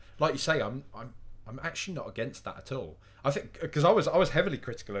 And like you say, I'm actually not against that at all. I think, because I was heavily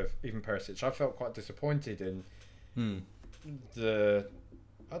critical of even Perisic. I felt quite disappointed in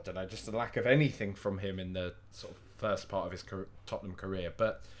just the lack of anything from him in the sort of first part of his Tottenham career.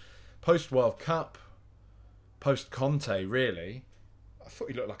 But post World Cup, post Conte, really, I thought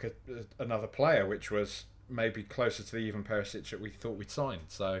he looked like another player, which was maybe closer to the even Perisic that we thought we'd signed.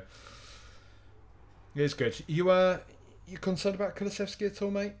 So it's good. You concerned about Kulusevski at all,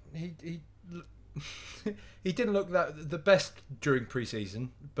 mate? He didn't look the best during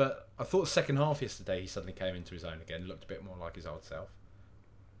pre-season, but I thought second half yesterday he suddenly came into his own again, looked a bit more like his old self.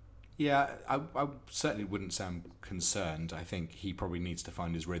 Yeah, I certainly wouldn't sound concerned. I think he probably needs to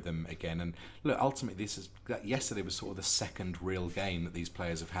find his rhythm again. And look, ultimately, yesterday was sort of the second real game that these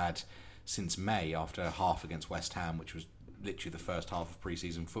players have had since May, after half against West Ham, which was literally the first half of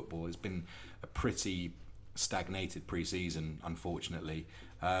pre-season football. It's been a pretty stagnated pre-season, unfortunately.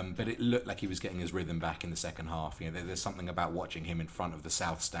 But it looked like he was getting his rhythm back in the second half. You know, there's something about watching him in front of the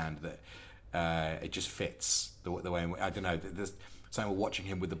South Stand that it just fits the way. I don't know. There's something watching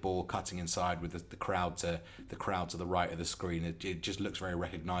him with the ball cutting inside with the crowd to the right of the screen. It just looks very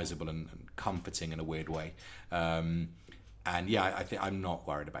recognisable and comforting in a weird way. And yeah, I think I'm not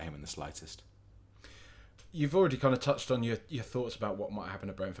worried about him in the slightest. You've already kind of touched on your thoughts about what might happen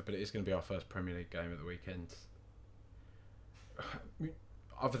at Brentford, but it is going to be our first Premier League game at the weekend.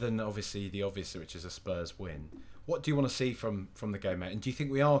 Other than obviously the obvious, which is a Spurs win, what do you want to see from the game, mate? And do you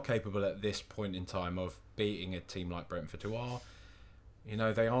think we are capable at this point in time of beating a team like Brentford, who are, you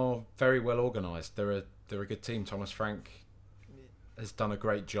know, they are very well organised. They're a good team. Thomas Frank has done a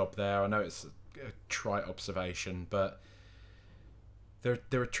great job there. I know it's a trite observation, but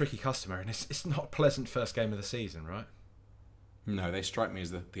they're a tricky customer, and it's not a pleasant first game of the season, right? No, they strike me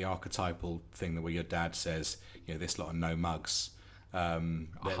as the archetypal thing that where your dad says, you know, this lot of no mugs.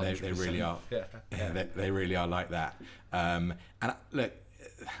 They really are. Yeah. They really are like that. And look,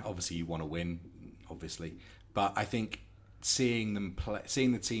 obviously you want to win, obviously, but I think seeing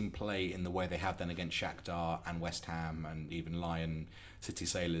the team play in the way they have done against Shakhtar and West Ham and even Lyon City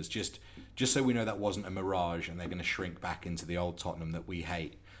Sailors, just so we know that wasn't a mirage and they're going to shrink back into the old Tottenham that we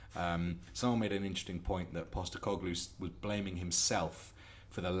hate. Someone made an interesting point that Postecoglou was blaming himself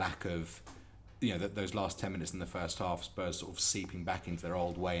for the lack of, you know, those last 10 minutes in the first half, Spurs sort of seeping back into their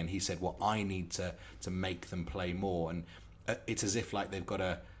old way, and he said, well, I need to make them play more. And it's as if like they've got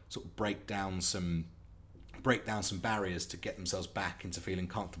to sort of break down some barriers to get themselves back into feeling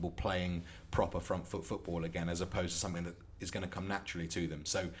comfortable playing proper front foot football again, as opposed to something that is going to come naturally to them.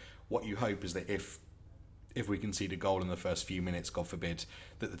 So what you hope is that if we concede a goal in the first few minutes, God forbid,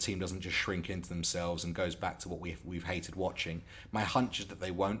 that the team doesn't just shrink into themselves and goes back to what we've hated watching. My hunch is that they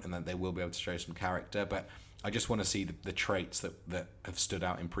won't, and that they will be able to show some character, but I just want to see the traits that have stood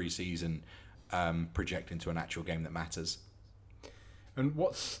out in pre-season project into an actual game that matters. And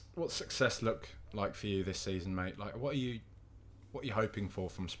what's success look like for you this season, mate? Like, what are you hoping for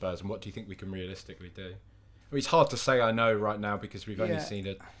from Spurs, and what do you think we can realistically do? I mean, it's hard to say, I know, right now, because we've only seen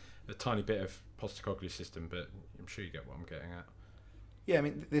a a tiny bit of Postecoglou's system, but I'm sure you get what I'm getting at. Yeah, I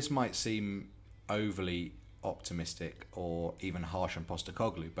mean, this might seem overly optimistic or even harsh on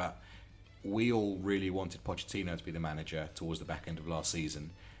Postecoglou, but we all really wanted Pochettino to be the manager towards the back end of last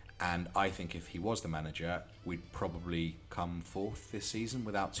season, and I think if he was the manager, we'd probably come fourth this season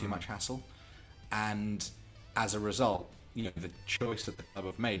without too much hassle. And as a result, the choice that the club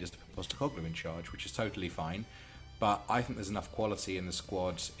have made is to put Postecoglou in charge, which is totally fine. But I think there's enough quality in the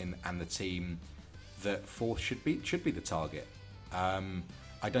squad and the team that fourth should be the target.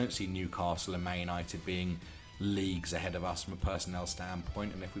 I don't see Newcastle and Man United being leagues ahead of us from a personnel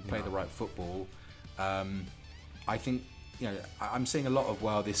standpoint, and if we play the right football, I think I'm seeing a lot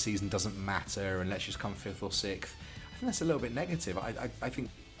of this season doesn't matter and let's just come fifth or sixth. I think that's a little bit negative. I think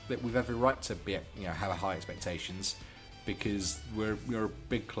that we've every right to be have high expectations because we're a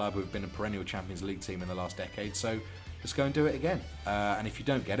big club who've been a perennial Champions League team in the last decade. So let's go and do it again. And if you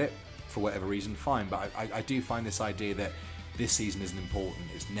don't get it for whatever reason, fine. But I do find this idea that this season isn't important,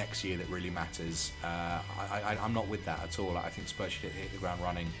 it's next year that really matters. I'm not with that at all. I think Spurs should hit the ground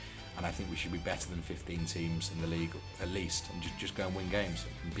running, and I think we should be better than 15 teams in the league at least, and just go and win games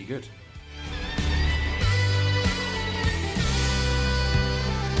and be good.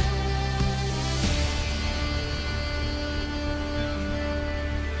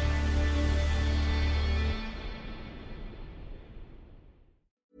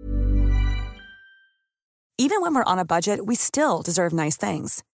 Even when we're on a budget, we still deserve nice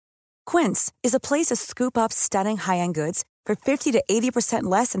things. Quince is a place to scoop up stunning high-end goods for 50 to 80%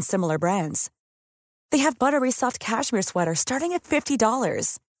 less than similar brands. They have buttery soft cashmere sweaters starting at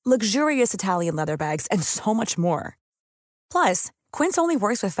 $50, luxurious Italian leather bags, and so much more. Plus, Quince only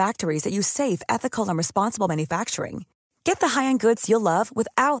works with factories that use safe, ethical, and responsible manufacturing. Get the high-end goods you'll love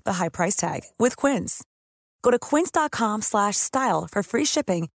without the high price tag with Quince. Go to quince.com/style for free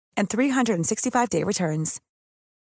shipping and 365-day returns.